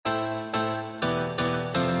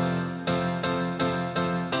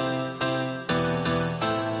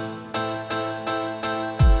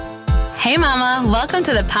Hey mama, welcome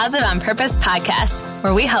to the Positive on Purpose podcast,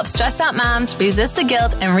 where we help stressed out moms resist the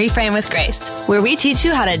guilt and reframe with grace, where we teach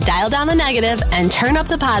you how to dial down the negative and turn up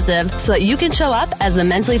the positive so that you can show up as the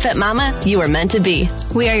mentally fit mama you were meant to be.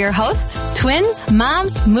 We are your hosts, twins,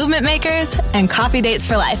 moms, movement makers, and coffee dates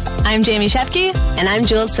for life. I'm Jamie Shefke. And I'm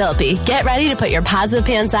Jules Philippi. Get ready to put your positive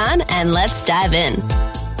pants on and let's dive in.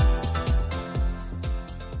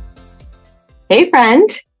 Hey friend,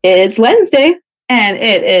 it's Wednesday. And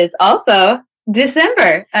it is also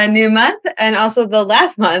December, a new month, and also the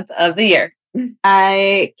last month of the year.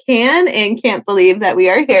 I can and can't believe that we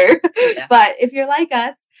are here. Yeah. But if you're like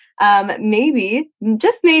us, maybe,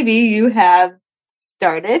 just maybe, you have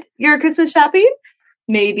started your Christmas shopping.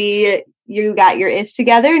 Maybe you got your ish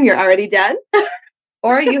together and you're already done.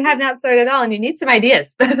 Or you have not started at all and you need some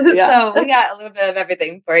ideas. Yeah. So we got a little bit of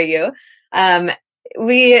everything for you. Today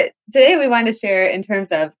we wanted to share in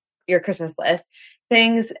terms of your Christmas list,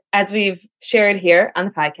 things as we've shared here on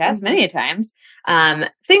the podcast many times,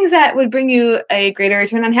 things that would bring you a greater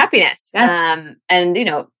return on happiness. Yes. And, you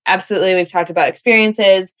know, absolutely, we've talked about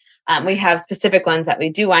experiences. We have specific ones that we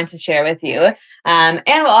do want to share with you. And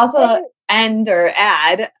we'll also end or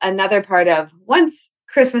add another part of once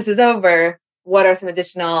Christmas is over, what are some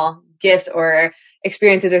additional gifts or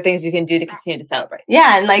experiences or things you can do to continue to celebrate?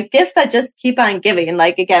 Yeah. And like gifts that just keep on giving. And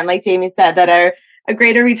like, again, like Jamie said, that are a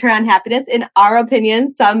greater return on happiness, in our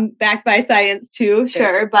opinion, some backed by science too,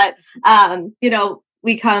 sure. But, you know,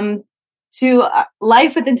 we come to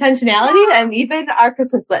life with intentionality and even our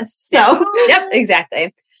Christmas list. So, yep,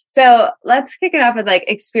 exactly. So let's kick it off with like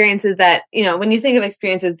experiences that, you know, when you think of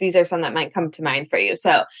experiences, these are some that might come to mind for you.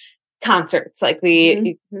 So concerts, like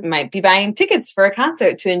you might be buying tickets for a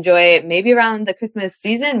concert to enjoy maybe around the Christmas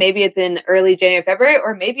season. Maybe it's in early January, February,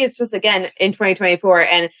 or maybe it's just again in 2024.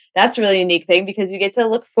 And that's a really unique thing because you get to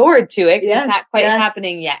look forward to it. Yes, it's not quite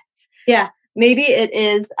happening yet. Yeah. Maybe it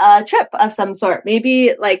is a trip of some sort.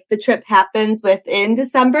 Maybe like the trip happens within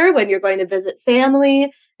December when you're going to visit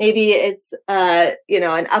family. Maybe it's, you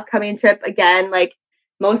know, an upcoming trip again, like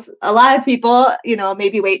a lot of people, you know,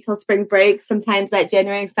 maybe wait till spring break, sometimes that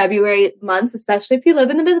January, February months, especially if you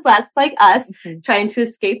live in the Midwest like us, trying to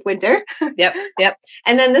escape winter. Yep.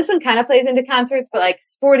 And then this one kind of plays into concerts, but like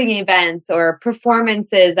sporting events or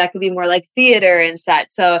performances that could be more like theater and such.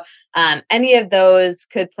 So any of those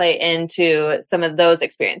could play into some of those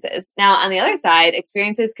experiences. Now, on the other side,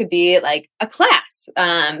 experiences could be like a class.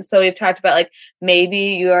 So we've talked about like maybe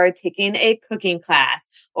you are taking a cooking class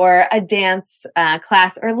or a dance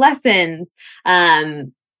class or lessons,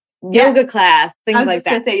 yoga class, things like that. I was just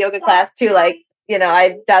going to say yoga class too. Like, you know,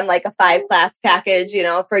 I've done like a 5-class package, you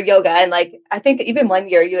know, for yoga. And like, I think even one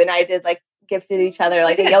year you and I did like gifted each other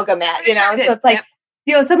like a yoga mat, you know? So it's like,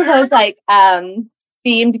 you know, some of those like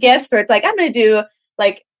themed gifts where it's like, I'm going to do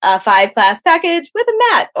like a 5-class package with a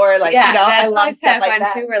mat or like, you know, I love stuff like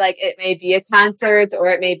that too, where like it may be a concert or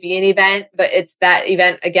it may be an event, but it's that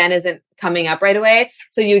event again isn't coming up right away.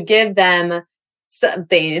 So you give them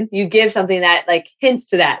something, something that like hints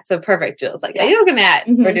to that. So perfect, Jules, like a yoga mat,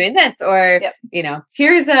 we're doing this, or, you know,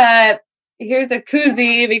 here's a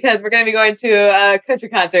koozie because we're going to be going to a country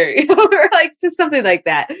concert, you know, or like just something like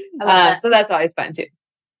that. So that's always fun too.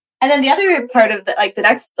 And then the other part of the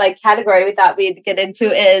next like category we thought we'd get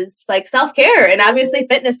into is like self-care and obviously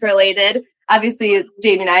fitness related. Obviously,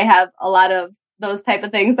 Jamie and I have a lot of those type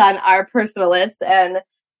of things on our personal list and,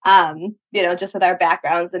 you know, just with our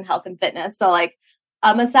backgrounds in health and fitness. So like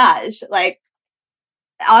a massage, like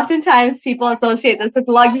oftentimes people associate this with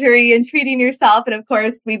luxury and treating yourself. And of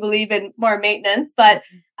course we believe in more maintenance, but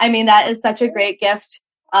I mean, that is such a great gift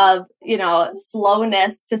of, you know,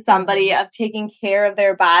 slowness to somebody, of taking care of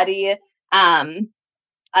their body. It'll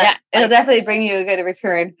definitely bring you a good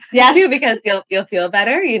return. Yes. Too, because you'll feel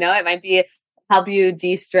better. You know, it might be help you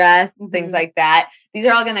de-stress, things like that. These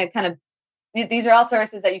are all going to these are all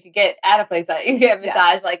sources that you could get at a place that you get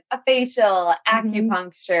massage, like a facial,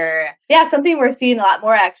 acupuncture. Yeah. Something we're seeing a lot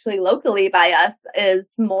more actually locally by us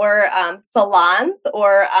is more, salons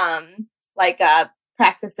or,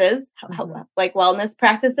 practices, like wellness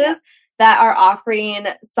practices that are offering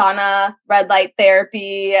sauna, red light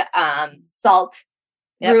therapy, salt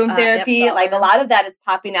room therapy. Like a lot of that is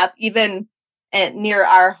popping up even near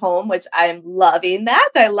our home, which I'm loving that.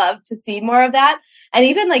 I love to see more of that. And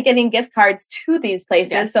even like getting gift cards to these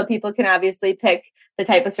places so people can obviously pick the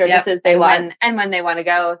type of services they want. And when they want to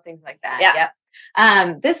go, things like that.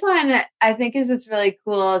 This one I think is just really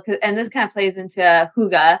cool. And this kind of plays into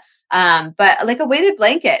Hygge. But like a weighted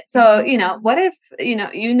blanket. So, what if,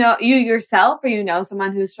 you yourself, or,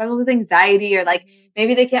 someone who struggles with anxiety, or like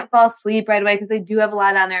maybe they can't fall asleep right away because they do have a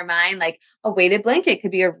lot on their mind. Like a weighted blanket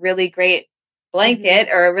could be a really great blanket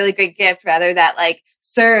or a really great gift, rather, that like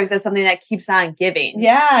serves as something that keeps on giving.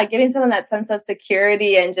 Yeah. Giving someone that sense of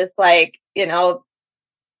security, and just like,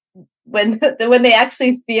 when they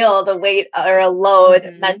actually feel the weight or a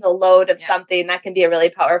load, mental load of something, that can be a really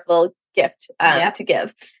powerful gift to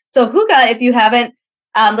give. So Hygge, if you haven't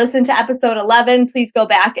listened to episode 11, please go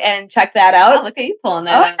back and check that out. Oh, look at you pulling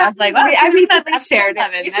that out. I was like, wow, I recently shared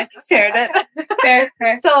it.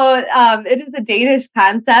 Fair. So it is a Danish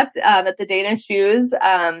concept that the Danish use.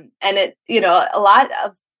 And it, a lot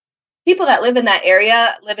of people that live in that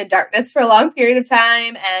area live in darkness for a long period of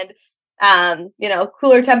time, and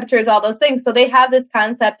cooler temperatures, all those things. So they have this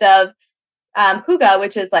concept of Hygge,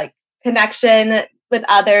 which is like connection with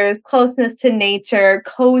others, closeness to nature,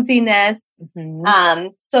 coziness.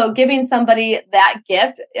 So giving somebody that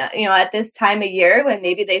gift, at this time of year when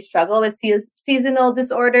maybe they struggle with seasonal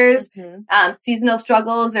disorders, seasonal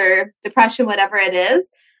struggles, or depression, whatever it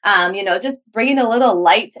is, just bringing a little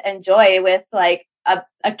light and joy with like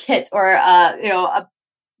a kit, or a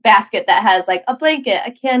basket that has like a blanket,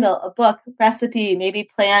 a candle, a book, recipe, maybe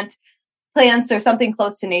plants or something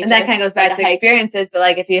close to nature. And that kind of goes back to experiences. But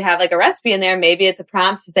like if you have like a recipe in there, maybe it's a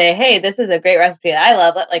prompt to say, hey, this is a great recipe that I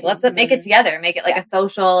love. Let's make it together. Make it like a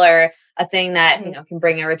social, or a thing that, can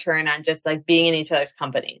bring a return on just like being in each other's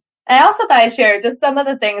company. I also thought I'd share just some of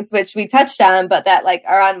the things which we touched on, but that like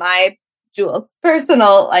are on my Jules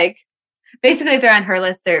personal, like basically if they're on her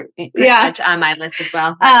list, they're pretty much on my list as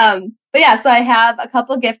well. But yeah, so I have a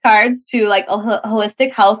couple gift cards to like a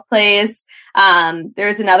holistic health place.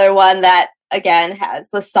 There's another one that again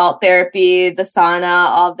has the salt therapy, the sauna,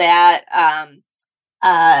 all that.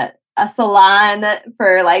 A salon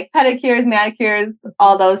for like pedicures, manicures,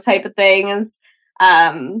 all those type of things.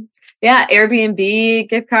 Airbnb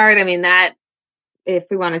gift card. I mean, that if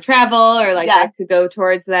we want to travel, or like that could go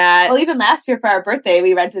towards that. Well, even last year for our birthday,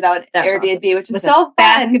 we rented out an Airbnb, awesome. Which was so fun.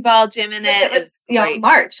 Basketball gym in it. It was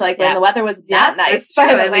March, like when the weather was not nice. By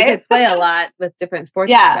the way, we could play a lot with different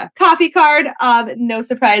sports. And stuff. Coffee card. No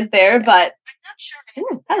surprise there, but I'm not sure.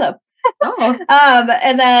 Hello. Oh.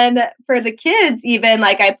 And then for the kids, even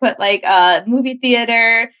like I put like a movie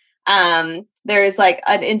theater. There's like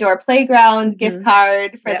an indoor playground gift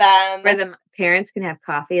card for them. Where the parents can have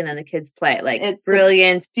coffee and then the kids play. Like it's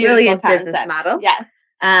brilliant business model. Yes.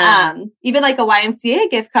 Even like a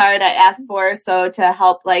YMCA gift card I asked for. So to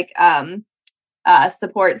help like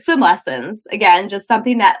support swim lessons. Again, just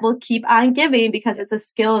something that will keep on giving because it's a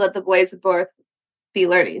skill that the boys would both be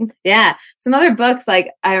learning. Yeah. Some other books,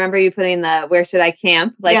 like I remember you putting the Where Should I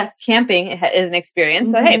Camp? Like camping is an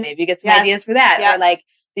experience. So hey, maybe you get some ideas for that. Or like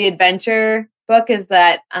the adventure book is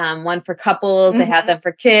that one for couples. They have them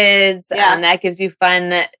for kids. That gives you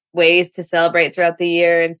fun ways to celebrate throughout the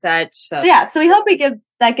year and such. So we hope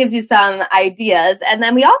that gives you some ideas. And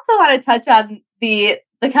then we also want to touch on the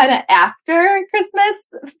kind of after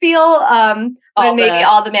Christmas feel, when maybe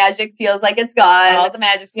all the magic feels like it's gone. All the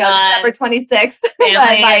magic's gone. December 26th.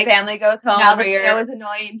 Family goes home. Now the snow is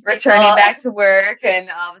annoying. Returning back to work, and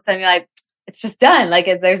all of a sudden you're like, it's just done. Like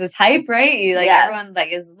there's this hype, right? You like everyone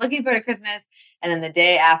like is looking forward to Christmas, and then the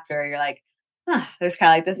day after you're like, there's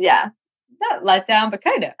kind of like this, not letdown, but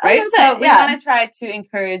kind of, right? So we want to try to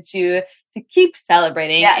encourage you to keep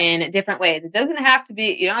celebrating in different ways. It doesn't have to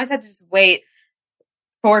be. You don't always have to just wait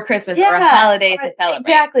for Christmas or a holiday to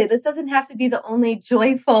celebrate. Exactly. This doesn't have to be the only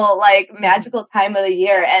joyful, like magical time of the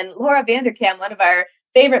year. And Laura Vanderkam, one of our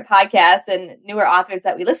favorite podcasts and newer authors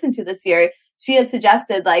that we listened to this year, she had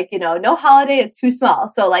suggested like, no holiday is too small.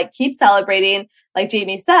 So like keep celebrating, like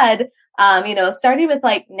Jamie said, starting with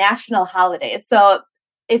like national holidays. So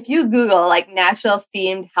if you Google like national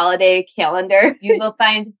themed holiday calendar, you will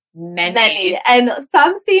find many. And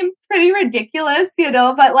some seem pretty ridiculous,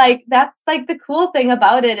 but like, that's like the cool thing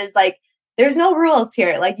about it is like, there's no rules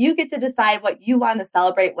here. Like you get to decide what you want to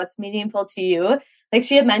celebrate, what's meaningful to you. Like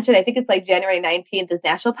she had mentioned, I think it's like January 19th is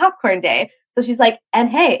National Popcorn Day. So she's like, and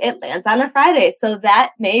hey, it lands on a Friday. So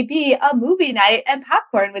that may be a movie night and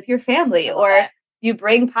popcorn with your family, or you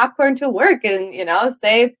bring popcorn to work and,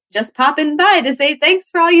 say, just popping by to say thanks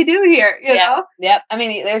for all you do here, you know? Yep. I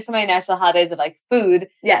mean, there's so many national holidays of like food.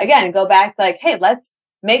 Yes. Again, go back to like, hey, let's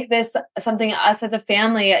make this something us as a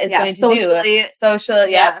family is going to do. Social.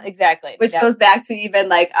 Yeah, exactly. Which goes back to even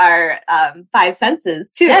like our 5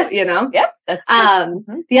 senses too, Yep. That's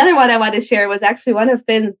true. The other one I wanted to share was actually one of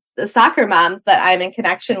Finn's the soccer moms that I'm in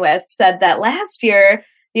connection with said that last year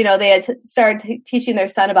you know, they had started teaching their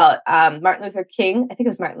son about Martin Luther King. I think it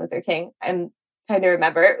was Martin Luther King. I'm trying to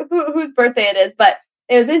remember whose birthday it is, but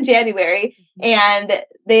it was in January, and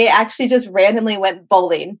they actually just randomly went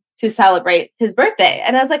bowling to celebrate his birthday.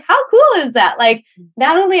 And I was like, how cool is that? Like,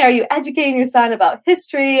 not only are you educating your son about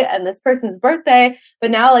history and this person's birthday,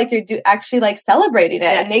 but now like you're actually like celebrating it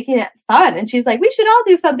and making it fun. And she's like, we should all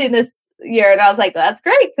do something this year. And I was like, well, that's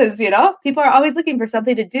great. Cause you know, people are always looking for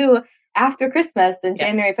something to do after Christmas in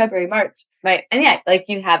January, February, March. Right. And like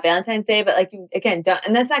you have Valentine's Day, but like you, again, don't,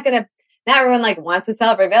 and that's not everyone like wants to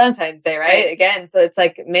celebrate Valentine's Day, right? Again, so it's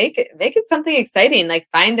like, make it something exciting. Like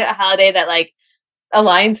find a holiday that like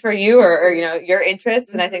aligns for you or you know, your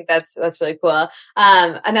interests. And I think that's really cool.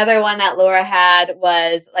 Another one that Laura had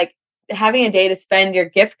was like having a day to spend your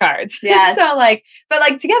gift cards. Yes. So like, but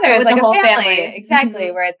like together as like the a whole family. Exactly.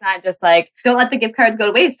 Where it's not just like, don't let the gift cards go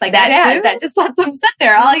to waste. Like that just lets them sit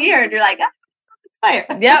there all year. And you're like, expire.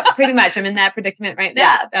 Yep, pretty much. I'm in that predicament right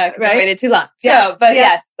now. Yeah, I waited too long. Yes, so, but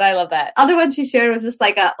yes, I love that. Other one she shared was just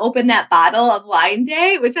like a open that bottle of wine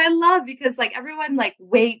day, which I love because like everyone like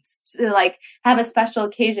waits to like have a special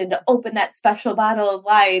occasion to open that special bottle of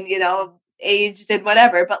wine, you know, aged and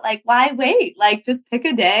whatever. But like, why wait? Like, just pick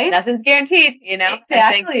a day. Nothing's guaranteed, you know.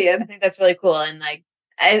 Exactly. I think that's really cool, and like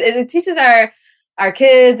it teaches our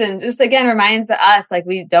kids and just again reminds us like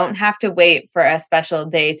we don't have to wait for a special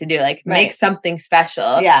day to do like make something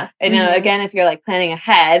special. Yeah. And you know, again, if you're like planning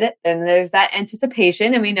ahead, then there's that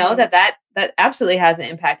anticipation, and we know that absolutely has an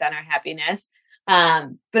impact on our happiness.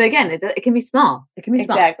 But again, it can be small. It can be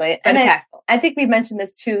small. Exactly. And I think we mentioned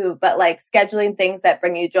this too, but like scheduling things that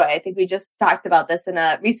bring you joy. I think we just talked about this in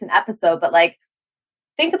a recent episode, but like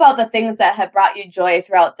think about the things that have brought you joy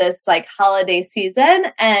throughout this like holiday season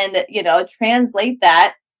and, you know, translate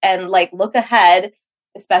that and like look ahead,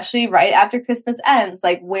 especially right after Christmas ends.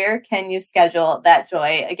 Like, where can you schedule that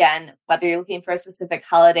joy again, whether you're looking for a specific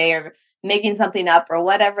holiday or making something up or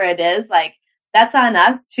whatever it is, like that's on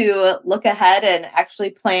us to look ahead and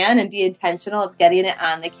actually plan and be intentional of getting it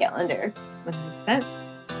on the calendar. 100%.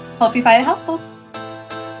 Hope you find it helpful.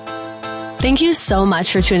 Thank you so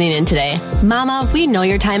much for tuning in today. Mama, we know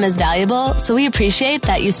your time is valuable, so we appreciate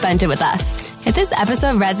that you spent it with us. If this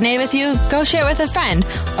episode resonated with you, go share it with a friend,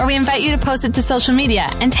 or we invite you to post it to social media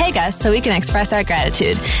and tag us so we can express our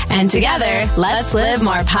gratitude. And together, let's live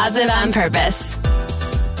more positive on purpose.